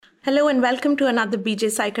Hello and welcome to another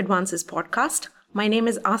BJ Psych Advances podcast. My name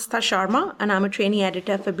is Astha Sharma and I'm a trainee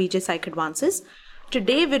editor for BJ Psych Advances.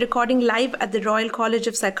 Today we're recording live at the Royal College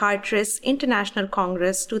of Psychiatrists International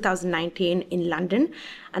Congress 2019 in London,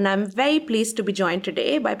 and I'm very pleased to be joined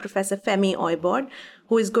today by Professor Femi Oybod,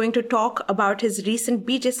 who is going to talk about his recent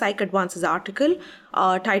BJ Psych Advances article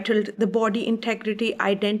titled The Body Integrity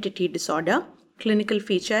Identity Disorder, Clinical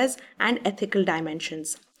Features and Ethical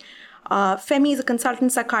Dimensions. Femi is a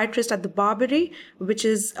consultant psychiatrist at the Barbary, which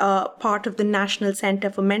is part of the National Centre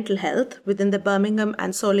for Mental Health within the Birmingham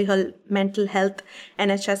and Solihull Mental Health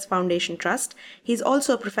NHS Foundation Trust. He's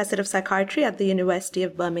also a professor of psychiatry at the University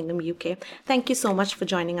of Birmingham, UK. Thank you so much for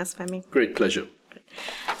joining us, Femi. Great pleasure.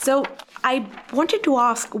 So I wanted to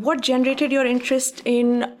ask, what generated your interest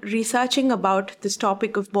in researching about this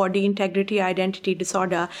topic of body integrity identity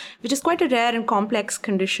disorder, which is quite a rare and complex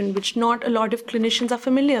condition which not a lot of clinicians are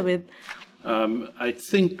familiar with? I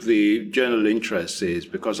think the general interest is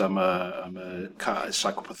because I'm a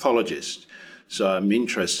psychopathologist, so I'm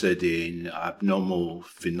interested in abnormal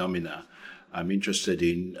phenomena. I'm interested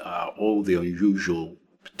in all the unusual,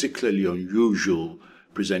 particularly unusual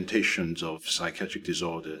presentations of psychiatric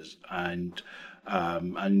disorders, and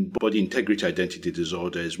body integrity identity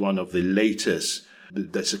disorder is one of the latest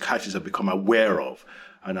that psychiatrists have become aware of,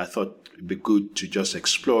 and I thought it'd be good to just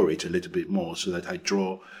explore it a little bit more so that I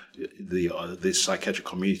draw the psychiatric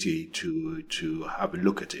community to have a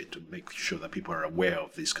look at it, to make sure that people are aware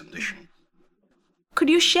of this condition. Could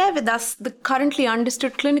you share with us the currently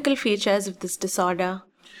understood clinical features of this disorder?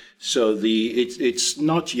 So it's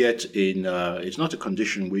not yet it's not a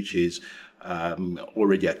condition which is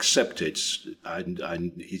already accepted, and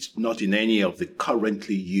it's not in any of the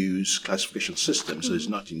currently used classification systems. So it's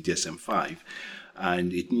not in DSM-5,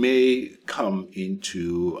 and it may come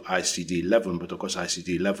into ICD-11, but of course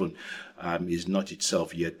ICD-11 is not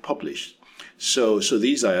itself yet published. So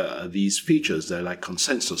these are these features. They're like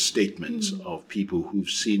consensus statements of people who've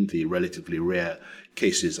seen the relatively rare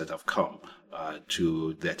cases that have come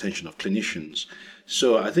to the attention of clinicians.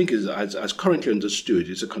 So I think as currently understood,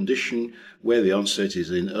 it's a condition where the onset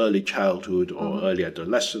is in early childhood or early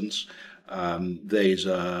adolescence. There is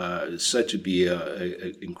said to be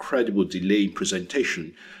an incredible delay in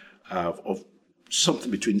presentation of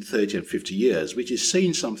something between 30 and 50 years, which is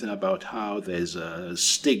saying something about how there's a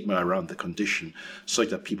stigma around the condition, such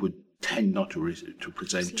that people tend not to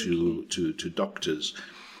present to doctors.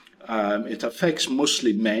 It affects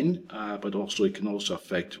mostly men, but also it can also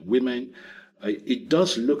affect women. It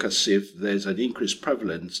does look as if there's an increased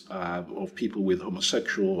prevalence of people with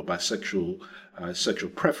homosexual or bisexual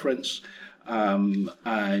sexual preference,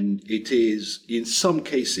 and it is in some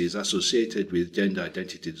cases associated with gender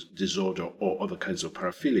identity disorder or other kinds of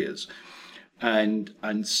paraphilias. And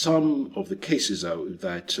some of the cases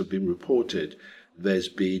that have been reported, there's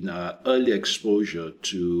been early exposure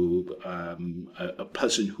to a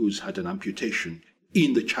person who's had an amputation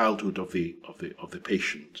in the childhood of the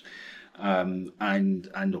patient,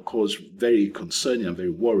 and of course, very concerning and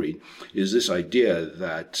very worrying is this idea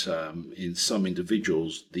that in some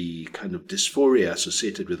individuals the kind of dysphoria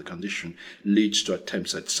associated with the condition leads to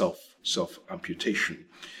attempts at self amputation.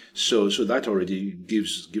 So that already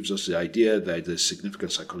gives us the idea that there's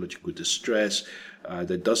significant psychological distress.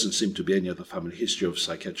 There doesn't seem to be any other family history of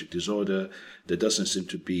psychiatric disorder. There doesn't seem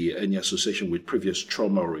to be any association with previous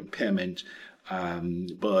trauma or impairment.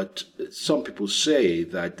 But some people say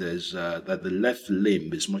that that the left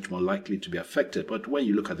limb is much more likely to be affected. But when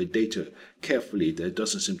you look at the data carefully, there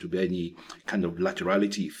doesn't seem to be any kind of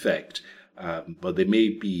laterality effect. But there may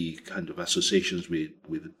be kind of associations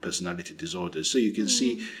with personality disorders. So you can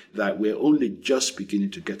see that we're only just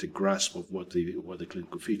beginning to get a grasp of what the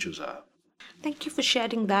clinical features are. Thank you for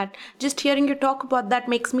sharing that. Just hearing you talk about that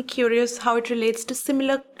makes me curious how it relates to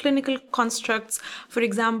similar clinical constructs. For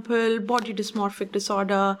example, body dysmorphic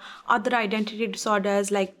disorder, other identity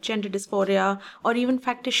disorders like gender dysphoria, or even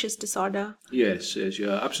factitious disorder. Yes,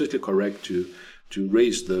 you're absolutely correct to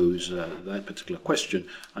raise that particular question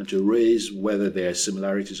and to raise whether there are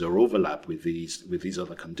similarities or overlap with these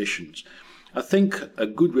other conditions. I think a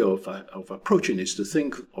good way of approaching is to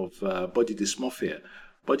think of body dysmorphia.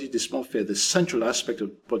 Body dysmorphia, the central aspect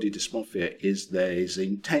of body dysmorphia is there is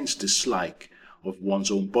intense dislike of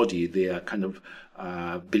one's own body. They are kind of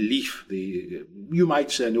belief, you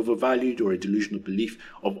might say an overvalued or a delusional belief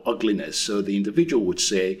of ugliness. So the individual would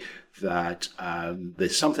say that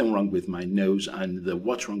there's something wrong with my nose, and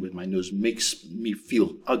what's wrong with my nose makes me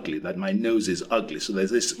feel ugly, that my nose is ugly. So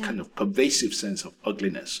there's this kind of pervasive sense of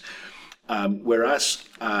ugliness. Whereas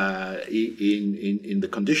in the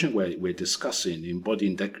condition we're discussing, in body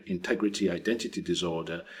integrity identity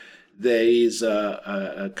disorder, there is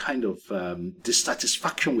a kind of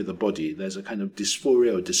dissatisfaction with the body. There's a kind of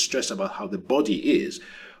dysphoria or distress about how the body is,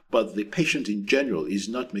 but the patient in general is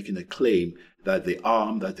not making a claim that the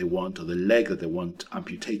arm that they want or the leg that they want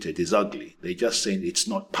amputated is ugly. They're just saying it's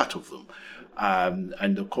not part of them.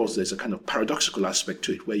 And of course, there's a kind of paradoxical aspect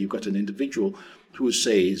to it where you've got an individual who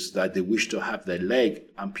says that they wish to have their leg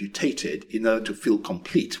amputated in order to feel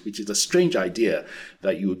complete, which is a strange idea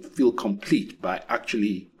that you would feel complete by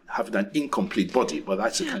actually having an incomplete body. But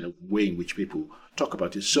that's the kind of way in which people talk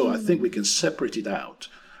about it. So I think we can separate it out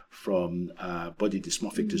from body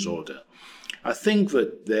dysmorphic disorder. I think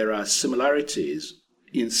that there are similarities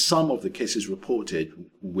in some of the cases reported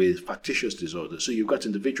with factitious disorder. So you've got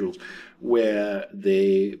individuals where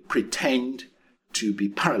they pretend to be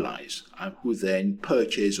paralyzed and who then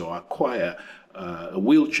purchase or acquire a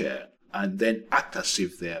wheelchair and then act as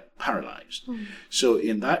if they're paralyzed. So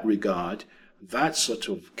in that regard, that sort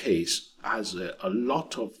of case has a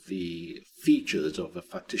lot of the features of a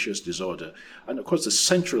factitious disorder. And of course, the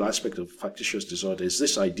central aspect of factitious disorder is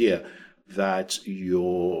this idea that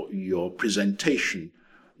your presentation,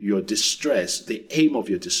 your distress, the aim of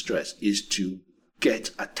your distress is to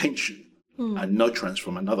get attention and nurturance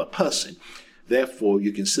from another person. Therefore,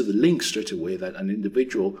 you can see the link straight away that an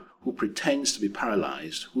individual who pretends to be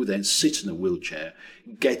paralyzed, who then sits in a wheelchair,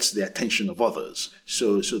 gets the attention of others.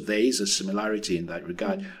 So there is a similarity in that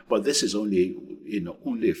regard. But this is only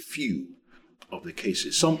a few of the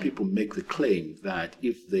cases. Some people make the claim that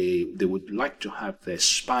if they would like to have their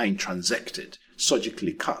spine transected,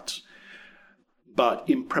 surgically cut, but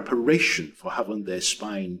in preparation for having their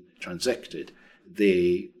spine transected,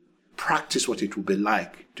 they practice what it would be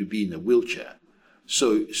like to be in a wheelchair.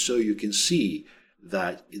 So you can see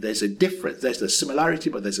that there's a difference. There's a similarity,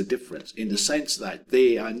 but there's a difference in the sense that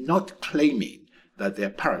they are not claiming that they're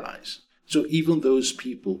paralyzed. So even those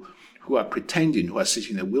people who are pretending, who are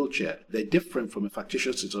sitting in a wheelchair, they're different from a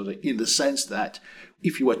factitious disorder in the sense that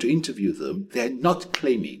if you were to interview them, they're not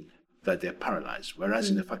claiming that they're paralyzed. Whereas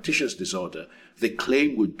in a factitious disorder, the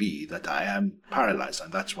claim would be that I am paralyzed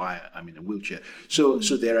and that's why I'm in a wheelchair. So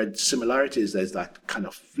there are similarities. There's that kind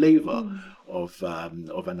of flavor of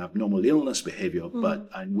an abnormal illness behavior,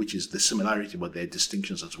 and which is the similarity, but there are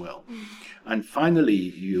distinctions as well. And finally,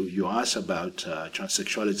 you asked about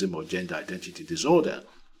transsexualism or gender identity disorder,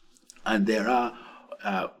 and there are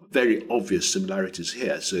very obvious similarities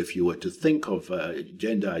here. So if you were to think of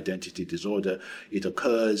gender identity disorder, it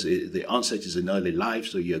occurs, the onset is in early life,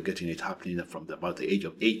 so you're getting it happening from about the age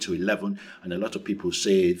of 8 to 11. And a lot of people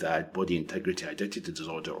say that body integrity identity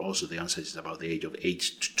disorder, also the onset is about the age of 8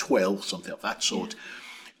 to 12, something of that sort.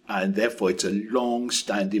 And therefore, it's a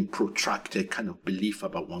long-standing, protracted kind of belief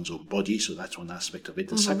about one's own body. So that's one aspect of it.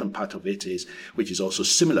 The second part of it is, which is also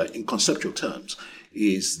similar in conceptual terms,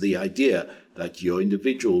 is the idea that your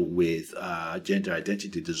individual with gender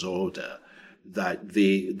identity disorder, that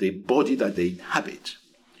the body that they inhabit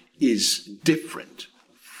is different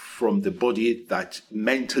from the body that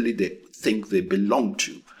mentally they think they belong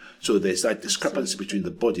to. So there's that discrepancy between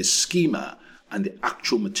the body schema and the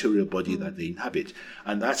actual material body that they inhabit.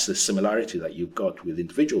 And that's the similarity that you've got with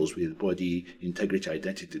individuals with body integrity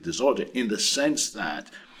identity disorder, in the sense that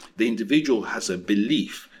the individual has a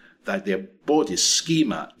belief that their body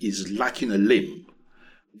schema is lacking a limb.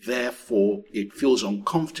 Therefore, it feels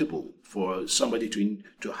uncomfortable for somebody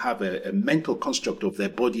to have a mental construct of their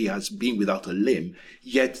body as being without a limb,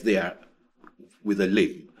 yet they are with a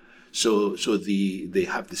limb. So they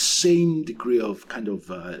have the same degree of kind of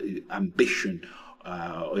ambition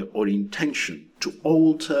or intention to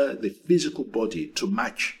alter the physical body to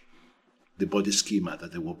match the body schema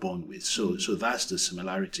that they were born with. So that's the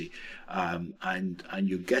similarity, and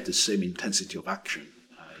you get the same intensity of action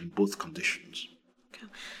in both conditions. Okay.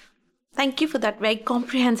 Thank you for that very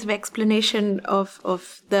comprehensive explanation of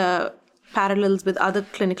the parallels with other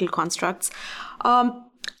clinical constructs.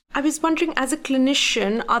 I was wondering, as a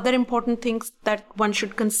clinician, are there important things that one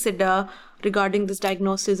should consider regarding this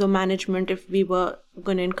diagnosis or management if we were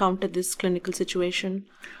going to encounter this clinical situation?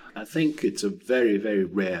 I think it's a very, very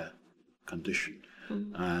rare condition.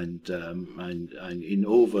 And in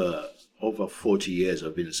over 40 years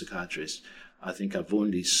of being a psychiatrist, I think I've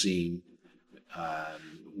only seen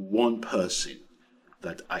one person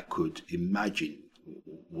that I could imagine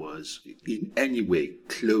was in any way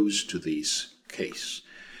close to this case.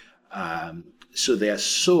 So they are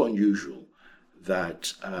so unusual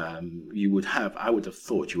that I would have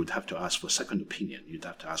thought you would have to ask for a second opinion. You'd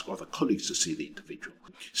have to ask other colleagues to see the individual.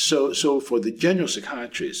 So for the general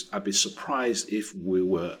psychiatrist, I'd be surprised if we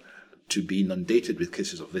were to be inundated with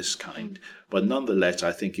cases of this kind. But nonetheless,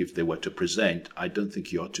 I think if they were to present, I don't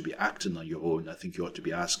think you ought to be acting on your own. I think you ought to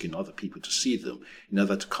be asking other people to see them in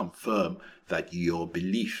order to confirm that your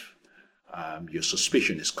belief, your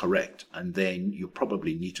suspicion is correct. And then you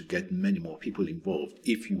probably need to get many more people involved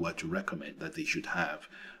if you were to recommend that they should have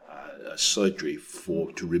a surgery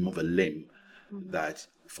to remove a limb that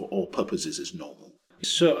for all purposes is normal.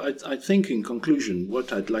 So I think in conclusion,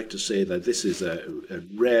 what I'd like to say that this is a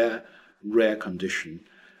rare condition.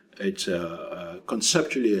 It's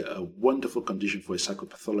conceptually a wonderful condition for a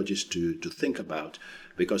psychopathologist to think about,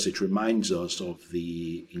 because it reminds us of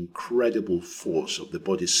the incredible force of the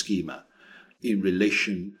body schema in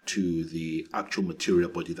relation to the actual material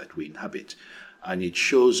body that we inhabit. And it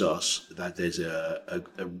shows us that there's a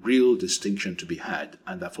real distinction to be had,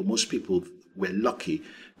 and that for most people, we're lucky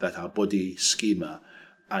that our body schema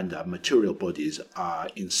and our material bodies are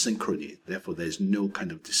in synchrony. Therefore, there's no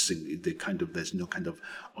kind of there's no kind of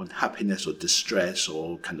unhappiness or distress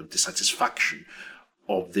or kind of dissatisfaction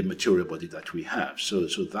of the material body that we have. So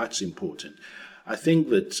that's important. I think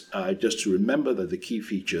that just to remember that the key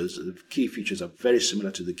features are very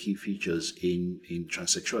similar to the key features in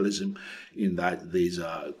transsexualism, in that these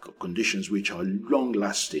are conditions which are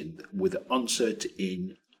long-lasting with the onset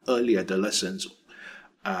in early adolescence,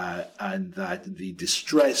 and that the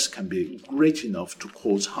distress can be great enough to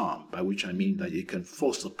cause harm, by which I mean that it can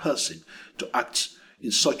force the person to act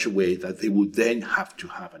in such a way that they would then have to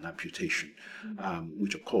have an amputation,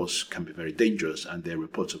 which of course can be very dangerous. And there are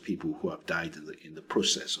reports of people who have died in the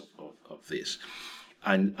process of this.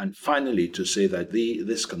 And finally, to say that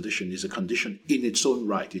this condition is a condition in its own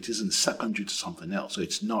right. It isn't secondary to something else. So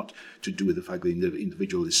it's not to do with the fact that the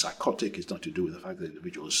individual is psychotic. It's not to do with the fact that the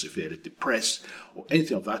individual is severely depressed or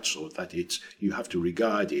anything of that sort. That you have to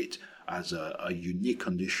regard it as a unique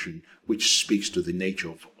condition which speaks to the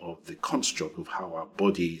nature of the construct of how our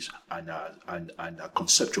bodies and our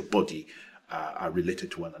conceptual body are related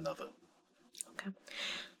to one another. Okay.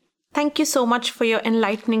 Thank you so much for your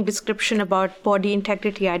enlightening description about body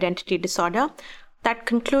integrity identity disorder. That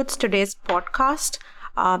concludes today's podcast.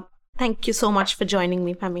 Thank you so much for joining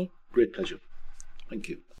me, Femi. Great pleasure. Thank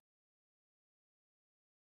you.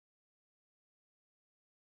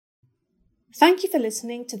 Thank you for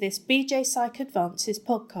listening to this BJ Psych Advances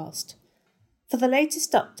podcast. For the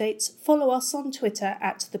latest updates, follow us on Twitter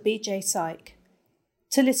at the BJ Psych.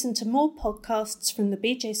 To listen to more podcasts from the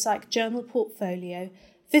BJ Psych Journal portfolio,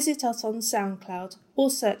 visit us on SoundCloud or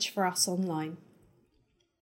search for us online.